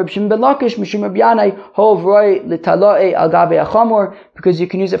 So Amr B'Shim Ben Lakish, Mishum Reb Yanai, Hov Roy L'Talo'e Al Gabe Achamor, because you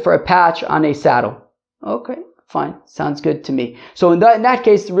can use it for a patch on a saddle. Okay, fine, sounds good to me. So in that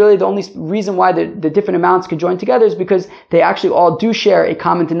case, really the only reason why the different amounts could join together is because they actually all do share a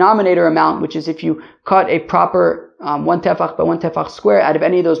common denominator amount, which is if you cut a proper 1 tefach by 1 tefach square out of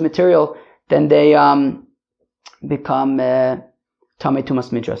any of those material, then they become tameh tumas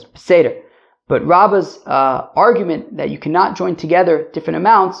midras. Seder. But Rabba's argument that you cannot join together different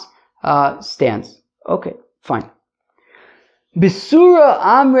amounts stands. Okay, fine. Bisura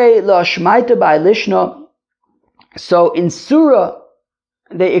amre la shmaita by lishna. So in Surah,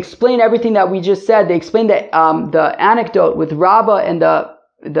 they explain everything that we just said. They explain the anecdote with Rabba and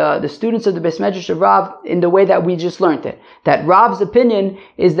the students of the Beis Medrash of Rav in the way that we just learned it. That Rav's opinion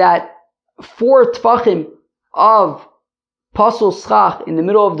is that 4 tfachim of pasul schach in the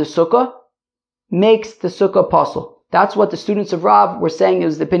middle of the sukkah makes the sukkah pasul. That's what the students of Rav were saying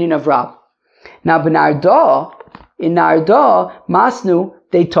is the opinion of Rav. Now, in Narda, Masnu,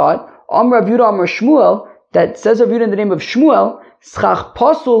 they taught, Rav Yudah Amar Shmuel, that says Rav Yudah in the name of Shmuel, schach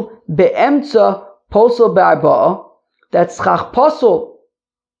pasul be'emtza pasul be'arba'a, that schach pasul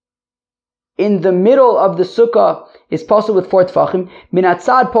in the middle of the sukkah is pasul with 4 tefachim. Min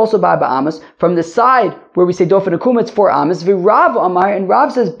atzad pasul b'arba amas. From the side where we say dofen akumah, it's 4 amas. V'Rav Amar, and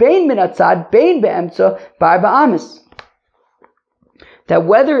Rav says bein min atzad, bein be'emtza b'arba amas. That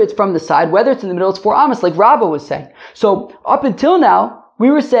whether it's from the side, whether it's in the middle, it's 4 amas, like Rabba was saying. So up until now, we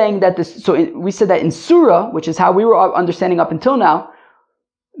were saying that we said that in Surah, which is how we were understanding up until now,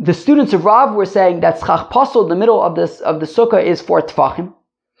 the students of Rav were saying that schach pasol, the middle of the sukkah, is 4 tfachim.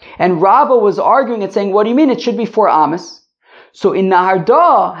 And Rava was arguing and saying, what do you mean? It should be 4 amas. So in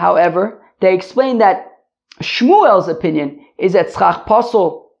Naharda, however, they explained that Shmuel's opinion is that schach pasol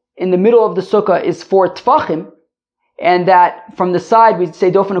in the middle of the sukkah is 4 tfachim, and that from the side we say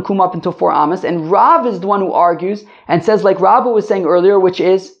dofen akumah up until 4 amas. And Rav is the one who argues and says, like Rava was saying earlier, which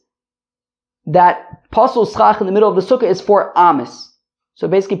is that pasol schach in the middle of the sukkah is 4 amas. So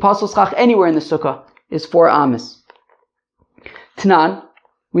basically, pasol schach anywhere in the sukkah is 4 amas. Tanan,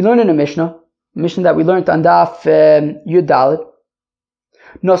 we learned in a Mishnah that we learned on Daf Yud Dalet.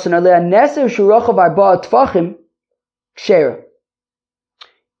 Nosan alei neser shurochav arba tfachim kshera.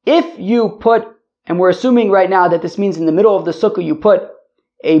 If you put, and we're assuming right now that this means in the middle of the sukkah you put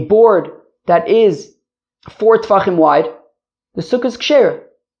a board that is 4 tfachim wide, the sukkah is kshera.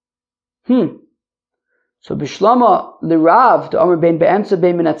 So bishlama lirav the omer bein be'emtza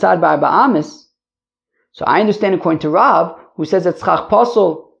bein minatzad ba'arba amis. So I understand according to Rav, who says that schach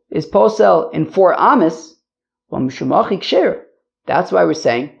pasol is posel in 4 amis, well mishumachi kshera. That's why we're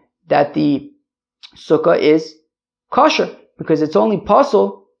saying that the sukkah is kosher, because it's only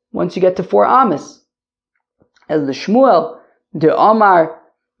pasol once you get to 4 amis. El the Shmuel the Omar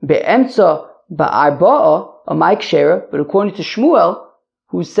be'emtza ba'arba'a amai kshera, but according to Shmuel,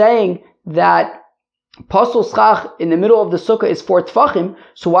 who's saying that pasol schach in the middle of the sukkah is 4 tfachim,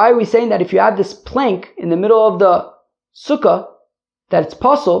 so why are we saying that if you have this plank in the middle of the sukkah, that it's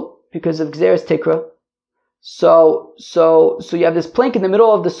pasol because of gzeres tikra? So you have this plank in the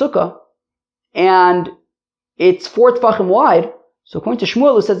middle of the sukkah, and it's 4 tfachim wide. So according to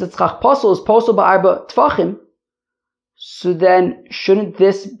Shmuel, who says that schach pasol is pasol ba'arba tfachim, so then shouldn't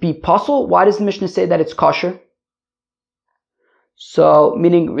this be pasol? Why does the Mishnah say that it's kosher? So,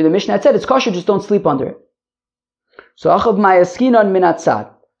 meaning the Mishnah had said it's kosher, just don't sleep under it. So achav mayaskinon min atzad.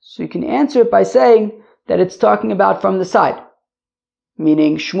 So you can answer it by saying that it's talking about from the side.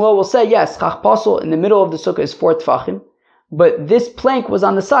 Meaning Shmuel will say, yes, chach pasol in the middle of the sukkah is 4 tfachim, but this plank was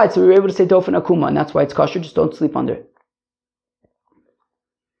on the side, so we were able to say dofen akumah, and that's why it's kosher, just don't sleep under it.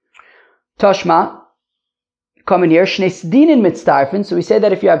 Tashma, come in here, shnei sdinin mitztarfin. So we say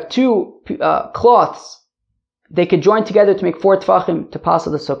that if you have 2 cloths, they could join together to make 4 tfachim to pass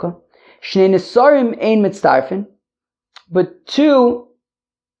the sukkah. Shnei nesarim ein mitztarfin. But 2,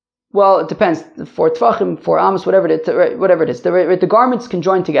 well, it depends. 4 tfachim, 4 amos, whatever it is. The garments can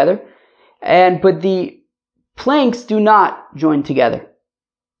join together, but the planks do not join together.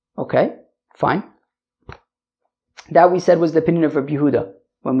 Okay, fine. That we said was the opinion of Rabbi Yehuda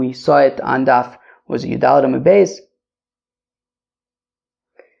when we saw it on Daf. Was it Yudalet Amud Beis?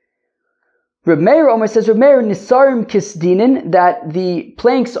 Reb Meir Omer says, Reb Meir nisarim kisdinin, that the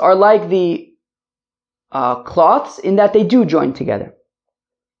planks are like the cloths in that they do join together.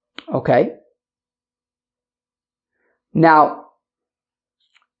 Okay. Now,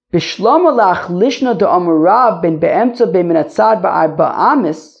 Bishlama lach lishna de amurav ben be'emtza ben minatzad ba'arba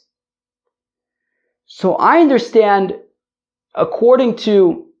amis. So I understand, according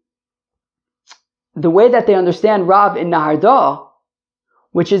to the way that they understand Rav in Naharda,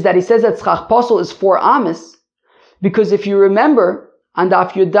 which is that he says that schach pasol is 4 amis, because if you remember on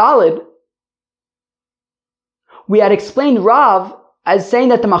Daf Yud Daled, we had explained Rav as saying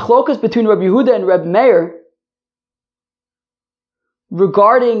that the machlokas between Rabbi Yehuda and Reb Meir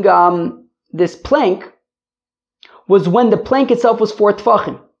regarding this plank was when the plank itself was 4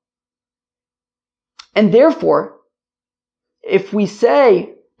 tfachim. And therefore, if we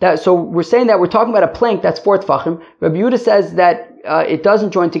say that, so we're saying that we're talking about a plank that's 4 tfachim. Rabbi Yehuda says that it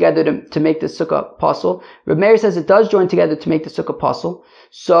doesn't join together to make the sukkah pasol. Reb Meir says it does join together to make the sukkah pasol.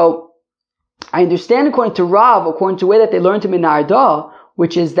 So I understand according to Rav, according to the way that they learned him in Naharda,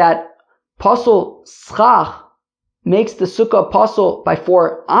 which is that pasol schach makes the sukkah pasol by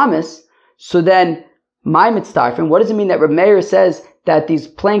 4 amis. So then, my mitzdarfim, what does it mean that Reb Meir says that these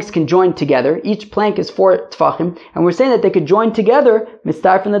planks can join together? Each plank is 4 tfachim, and we're saying that they could join together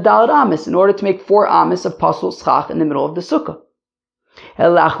mitzdarfim the daled amis in order to make 4 amis of pasol schach in the middle of the sukkah.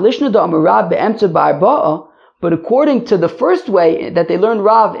 But according to the first way that they learned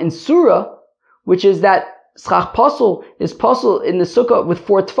Rav in Surah, which is that schach pasol is pasol in the sukkah with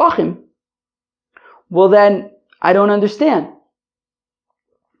 4 tfachim, well then, I don't understand.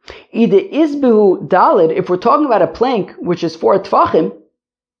 Either isbehu dalid, if we're talking about a plank which is 4 tfachim,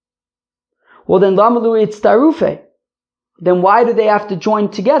 well then lamalu itztarufe. Then why do they have to join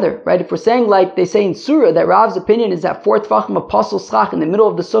together, right? If we're saying like they say in Surah that Rav's opinion is that 4 tfachim of pasol schach in the middle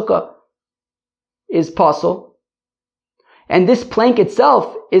of the sukkah is pasol, and this plank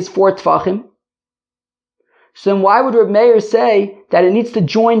itself is 4 tfachim, so then why would Reb Meir say that it needs to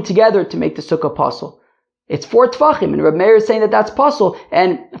join together to make the sukkah pasul? It's 4 tfachim, and Reb Meir is saying that that's pasul,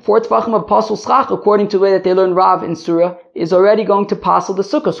 and 4 tfachim of pasul schach, according to the way that they learn Rav in Surah, is already going to pasul the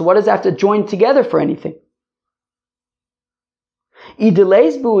sukkah. So what does it have to join together for anything?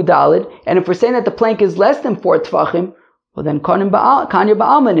 Idelays bu'udalid, and if we're saying that the plank is less than 4 tfachim, well then kanya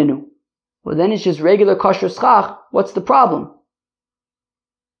ba'alma ninu. Well then it's just regular kosher schach. What's the problem?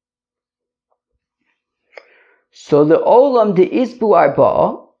 So the olam de isbu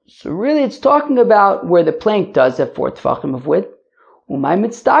arba'a. So really it's talking about where the plank does have 4 tfachim of width. Umay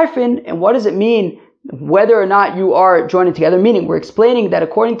mitzdarfin, and what does it mean whether or not you are joining together? Meaning we're explaining that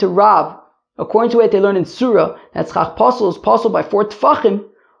according to Rav, according to what they learn in Surah, that schach pasul is pasul by 4 tfachim.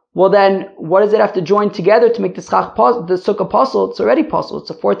 Well then, what does it have to join together to make the schach pasul, the sukkah pasul? It's already pasul. It's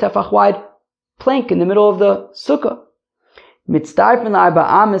a 4 tefach wide plank in the middle of the sukkah. Mitzdarfin la'arba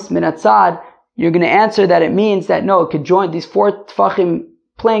amis min atzad. You're going to answer that it means that no, it could join, these 4 tfachim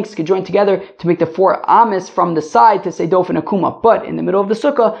planks could join together to make the 4 amis from the side to say dofen akumah. But in the middle of the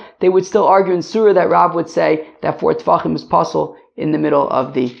sukkah, they would still argue in Surah that Rav would say that 4 tfachim is pasul in the middle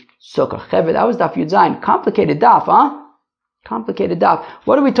of the sukkah. Cheved, that was daf Yud Zayin. Complicated daf, huh? Complicated daf.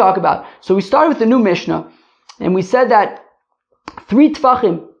 What do we talk about? So we started with the new Mishnah, and we said that 3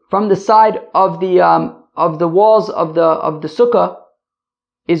 tfachim from the side of the walls of the sukkah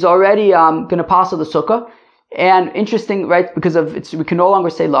is already going to pasul the sukkah. And interesting, right, because of it's, we can no longer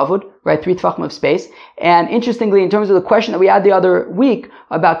say lavud, right, 3 tfachim of space. And interestingly, in terms of the question that we had the other week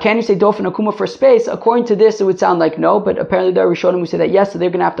about can you say dofen akumah for space, according to this, it would sound like no, but apparently there we showed them, we said that yes, so they're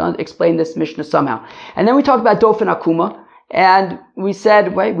going to have to explain this Mishnah somehow. And then we talked about dofen akumah, and we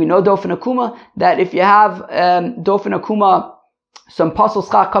said, wait, we know dofen akumah, that if you have dofen akumah, some pasul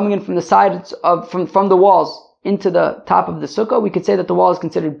schach coming in from the sides of, from the walls into the top of the sukkah, we could say that the wall is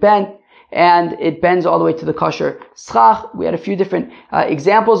considered bent, and it bends all the way to the kosher schach. We had a few different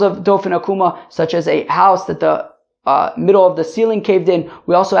examples of dofen akuma, such as a house that the middle of the ceiling caved in.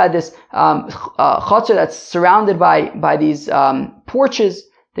 We also had this chutzner that's surrounded by these porches.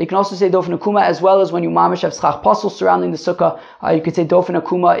 You can also say dofen akuma, as well as when you mamish have schach pasul surrounding the sukkah. You could say dofen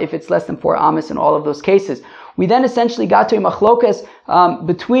akuma if it's less than 4 amis in all of those cases. We then essentially got to a machlokas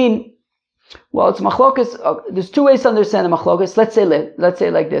between. Well, it's machlokas. There's 2 ways to understand the machlokas. Let's say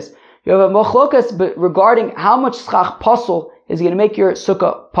like this. You have a machlokas regarding how much schach pasul is going to make your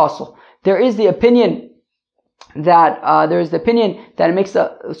sukkah pasul. There is the opinion that it makes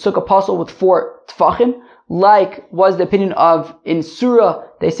the sukkah pasul with 4 tfachim, like was the opinion of in Surah.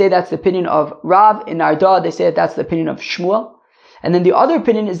 They say that's the opinion of Rav. In Arda, they say that that's the opinion of Shmuel. And then the other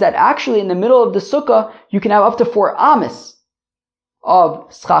opinion is that actually in the middle of the sukkah you can have up to 4 amis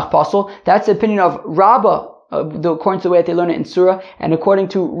of schach pasul. That's the opinion of Rabbah, according to the way that they learn it in Surah, and according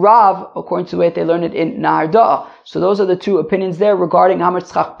to Rav, according to the way that they learn it in Nahar. So those are the 2 opinions there regarding how much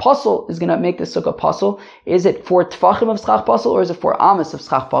schach pasul is going to make the sukkah pasul. Is it 4 tfachim of schach pasul, or is it 4 amis of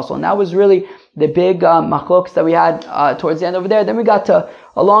schach pasul? And that was really the big machloks that we had towards the end over there. Then we got to,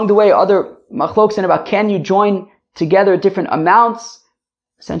 along the way, other machloks in about can you join together different amounts.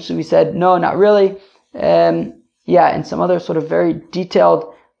 Essentially we said no, not really. And some other sort of very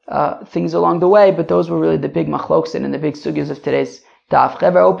detailed things along the way, but those were really the big machloksin and the big sugyas of today's daf.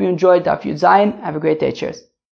 I hope you enjoyed daf Yud Zayin. Have a great day. Cheers.